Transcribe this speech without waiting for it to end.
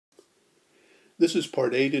This is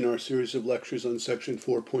part 8 in our series of lectures on section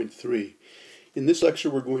 4.3. In this lecture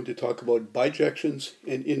we're going to talk about bijections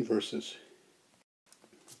and inverses.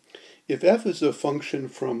 If f is a function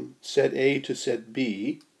from set A to set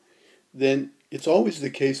B, then it's always the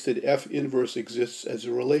case that f inverse exists as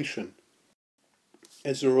a relation.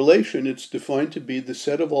 As a relation, it's defined to be the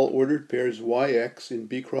set of all ordered pairs yx in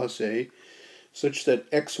B cross A such that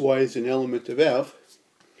xy is an element of f.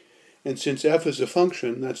 And since f is a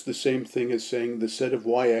function, that's the same thing as saying the set of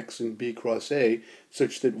yx in B cross A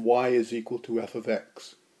such that y is equal to f of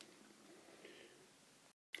x.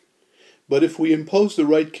 But if we impose the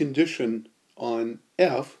right condition on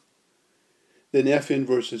f, then f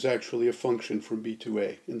inverse is actually a function from B to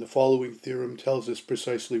A. And the following theorem tells us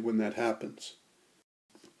precisely when that happens.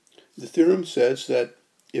 The theorem says that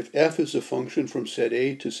if f is a function from set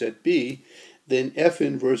A to set B, then f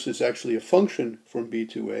inverse is actually a function from B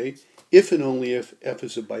to A, if and only if f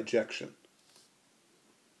is a bijection.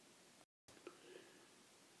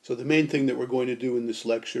 So the main thing that we're going to do in this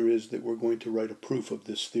lecture is that we're going to write a proof of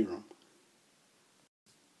this theorem.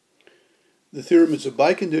 The theorem is a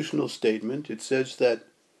biconditional statement. It says that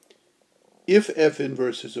if f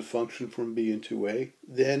inverse is a function from B into A,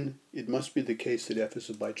 then it must be the case that f is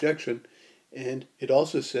a bijection. And it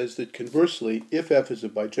also says that conversely, if f is a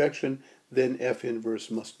bijection, then f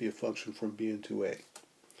inverse must be a function from B into A.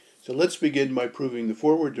 So let's begin by proving the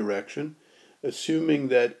forward direction. Assuming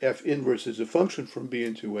that f inverse is a function from B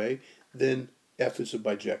into A, then f is a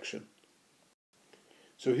bijection.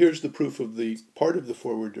 So here's the proof of the part of the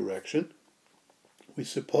forward direction. We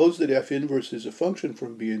suppose that f inverse is a function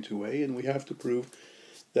from B into A, and we have to prove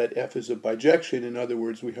that f is a bijection. In other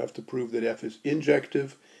words, we have to prove that f is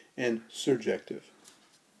injective and surjective.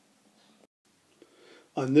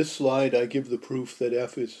 On this slide, I give the proof that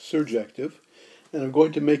f is surjective, and I'm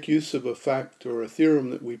going to make use of a fact or a theorem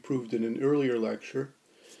that we proved in an earlier lecture,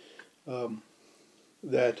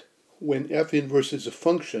 that when f inverse is a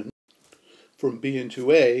function from B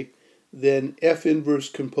into A, then f inverse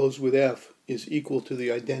composed with f is equal to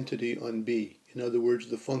the identity on B. In other words,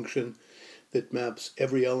 the function that maps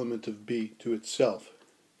every element of B to itself.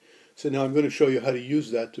 So now I'm going to show you how to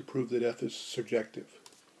use that to prove that f is surjective.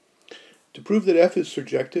 To prove that f is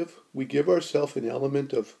surjective, we give ourselves an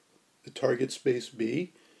element of the target space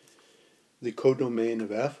B, the codomain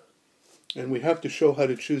of f, and we have to show how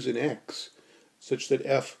to choose an x such that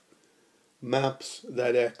f maps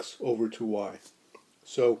that x over to y.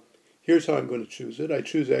 So here's how I'm going to choose it. I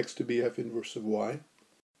choose x to be f inverse of y.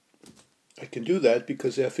 I can do that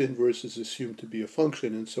because f inverse is assumed to be a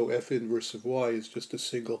function, and so f inverse of y is just a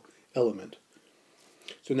single element.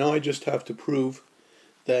 So now I just have to prove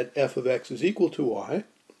that f of x is equal to y.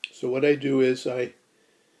 So what I do is I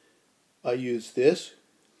use this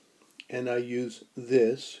and I use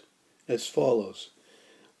this as follows.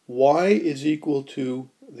 Y is equal to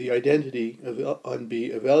the identity on B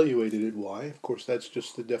evaluated at y. Of course, that's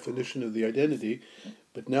just the definition of the identity.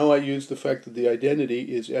 But now I use the fact that the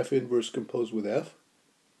identity is f inverse composed with f.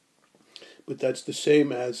 But that's the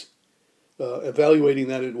same as evaluating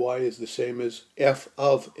that at y is the same as f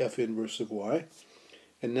of f inverse of y.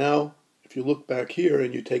 And now, if you look back here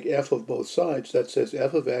and you take f of both sides, that says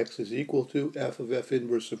f of x is equal to f of f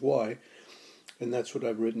inverse of y. And that's what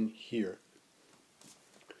I've written here.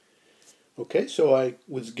 Okay, so I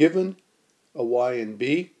was given a y and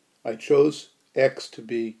b. I chose x to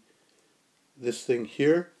be this thing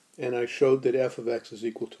here, and I showed that f of x is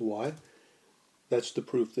equal to y. That's the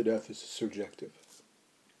proof that f is surjective.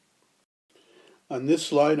 On this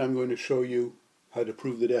slide, I'm going to show you how to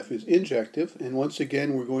prove that f is injective, and once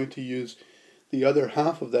again we're going to use the other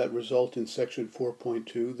half of that result in section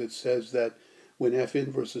 4.2 that says that when f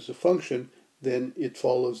inverse is a function, then it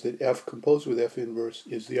follows that f composed with f inverse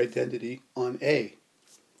is the identity on A.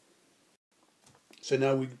 So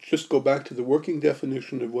now we just go back to the working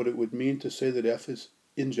definition of what it would mean to say that f is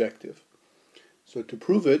injective. So to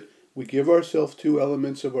prove it, we give ourselves two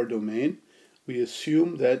elements of our domain. We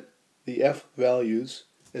assume that the f values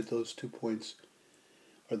at those 2 points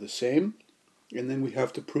are the same, and then we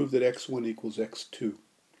have to prove that x1 equals x2.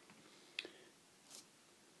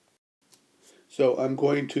 So I'm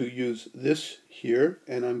going to use this here,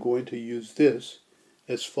 and I'm going to use this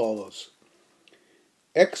as follows.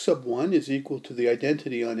 X sub 1 is equal to the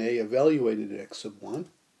identity on A evaluated at x sub 1,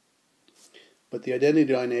 but the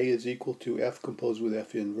identity on A is equal to f composed with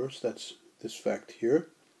f inverse, that's this fact here,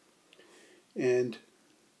 and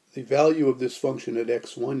the value of this function at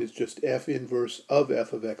x1 is just f inverse of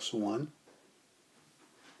f of x1.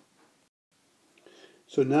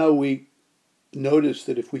 So now we notice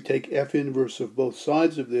that if we take f inverse of both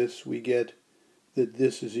sides of this, we get that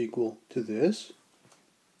this is equal to this.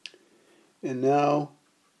 And now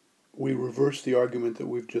we reverse the argument that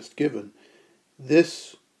we've just given.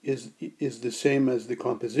 This is the same as the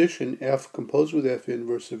composition f composed with f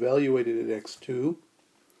inverse evaluated at x2,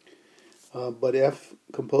 but f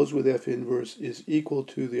composed with f inverse is equal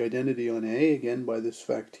to the identity on A, again by this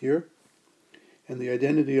fact here, and the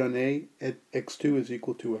identity on A at x2 is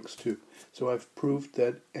equal to x2. So I've proved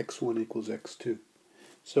that x1 equals x2.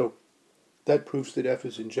 So that proves that f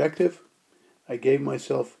is injective. I gave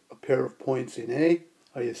myself a pair of points in A,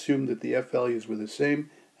 I assumed that the f values were the same,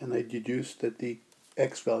 and I deduced that the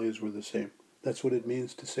x values were the same. That's what it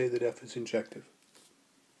means to say that f is injective.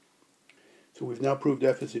 So we've now proved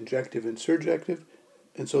f is injective and surjective,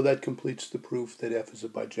 and so that completes the proof that f is a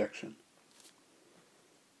bijection.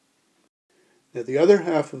 Now the other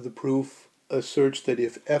half of the proof asserts that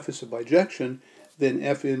if f is a bijection, then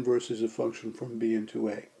f inverse is a function from B into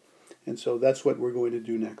A. And so that's what we're going to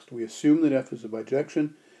do next. We assume that f is a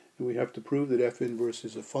bijection, and we have to prove that f inverse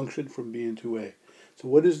is a function from B into A. So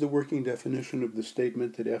what is the working definition of the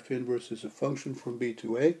statement that f inverse is a function from B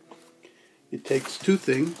to A? It takes two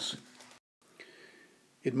things.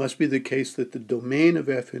 It must be the case that the domain of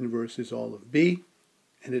f inverse is all of B,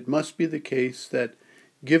 and it must be the case that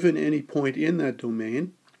given any point in that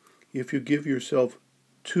domain, if you give yourself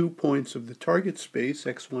 2 points of the target space,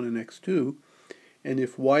 x1 and x2, and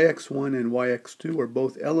if yx1 and yx2 are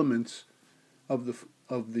both elements of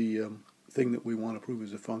the thing that we want to prove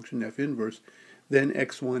as a function, f inverse, then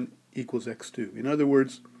x1 equals x2. In other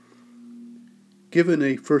words, given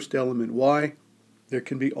a first element y, there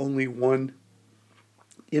can be only one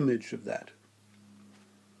image of that.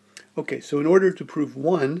 Okay, so in order to prove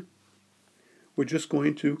 1, we're just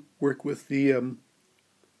going to work with the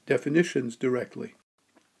definitions directly.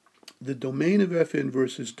 The domain of f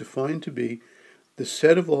inverse is defined to be the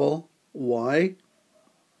set of all y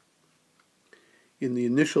in the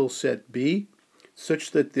initial set B,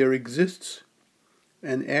 such that there exists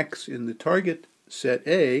an x in the target set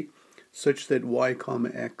A, such that y comma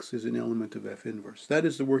x is an element of f inverse. That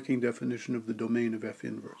is the working definition of the domain of f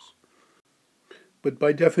inverse. But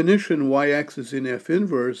by definition, yx is in f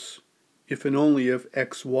inverse if and only if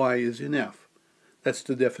xy is in f. That's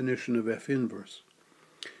the definition of f inverse.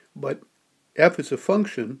 But f is a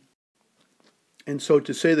function, and so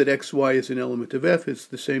to say that xy is an element of f is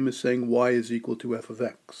the same as saying y is equal to f of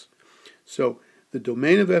x. So the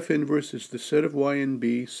domain of f inverse is the set of y in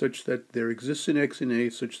B such that there exists an x in A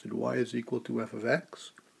such that y is equal to f of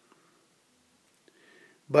x.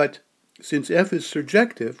 But since f is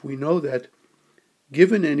surjective, we know that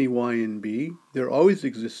given any y in B, there always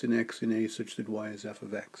exists an x in A such that y is f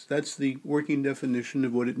of x. That's the working definition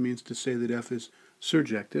of what it means to say that f is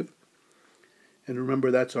surjective. And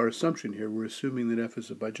remember, that's our assumption here. We're assuming that f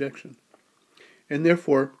is a bijection. And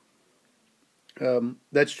therefore,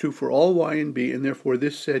 that's true for all y in B, and therefore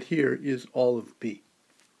this set here is all of B.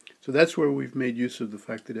 So that's where we've made use of the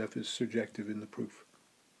fact that f is surjective in the proof.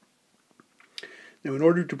 Now in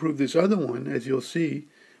order to prove this other one, as you'll see,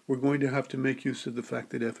 we're going to have to make use of the fact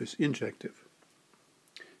that f is injective.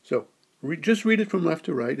 So just read it from left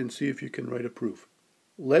to right and see if you can write a proof.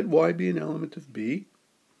 Let y be an element of B,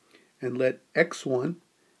 and let x1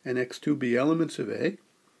 and x2 be elements of A.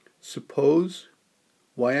 Suppose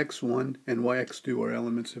yx1 and yx2 are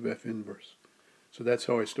elements of f inverse. So that's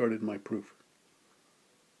how I started my proof.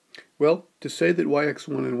 Well, to say that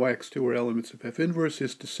yx1 and yx2 are elements of f inverse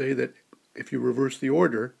is to say that if you reverse the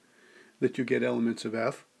order, that you get elements of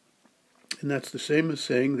f. And that's the same as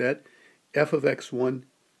saying that f of x1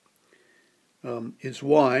 is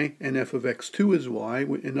y and f of x2 is y.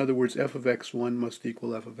 In other words, f of x1 must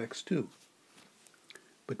equal f of x2.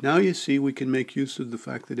 But now you see we can make use of the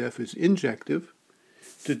fact that f is injective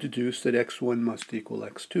to deduce that x1 must equal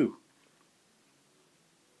x2.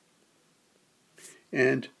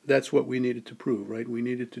 And that's what we needed to prove, right? We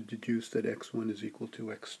needed to deduce that x1 is equal to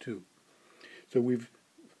x2. So we've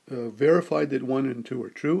verified that 1 and 2 are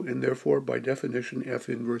true, and therefore, by definition, f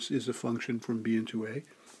inverse is a function from B into A,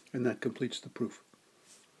 and that completes the proof.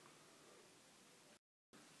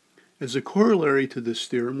 As a corollary to this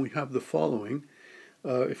theorem, we have the following.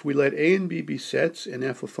 If we let A and B be sets and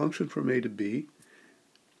f a function from A to B,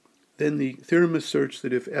 then the theorem asserts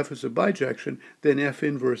that if f is a bijection, then f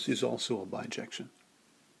inverse is also a bijection.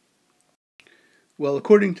 Well,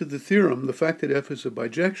 according to the theorem, the fact that f is a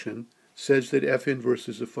bijection says that f inverse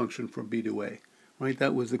is a function from B to A. Right?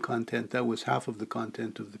 That was the content, that was half of the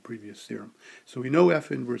content of the previous theorem. So we know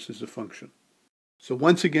f inverse is a function. So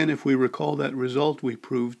once again, if we recall that result we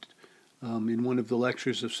proved in one of the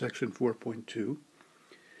lectures of section 4.2,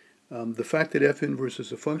 The fact that F inverse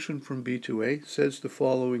is a function from B to A says the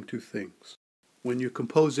following two things. When you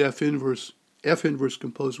compose F inverse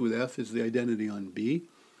composed with F is the identity on B,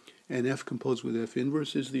 and F composed with F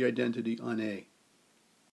inverse is the identity on A.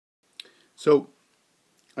 So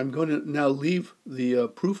I'm going to now leave the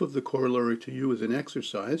proof of the corollary to you as an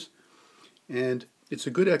exercise, and it's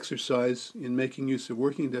a good exercise in making use of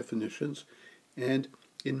working definitions and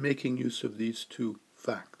in making use of these two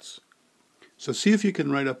facts. So see if you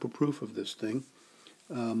can write up a proof of this thing,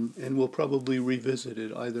 and we'll probably revisit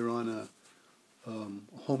it either on a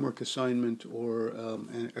homework assignment or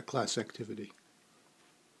a class activity.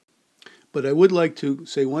 But I would like to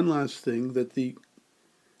say one last thing, that the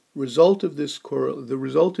result of this the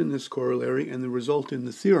result in this corollary and the result in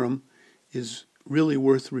the theorem is really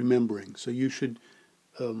worth remembering. So you should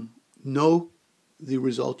know the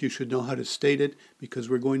result, you should know how to state it,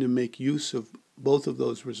 because we're going to make use of both of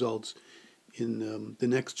those results in the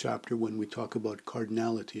next chapter when we talk about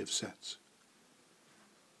cardinality of sets.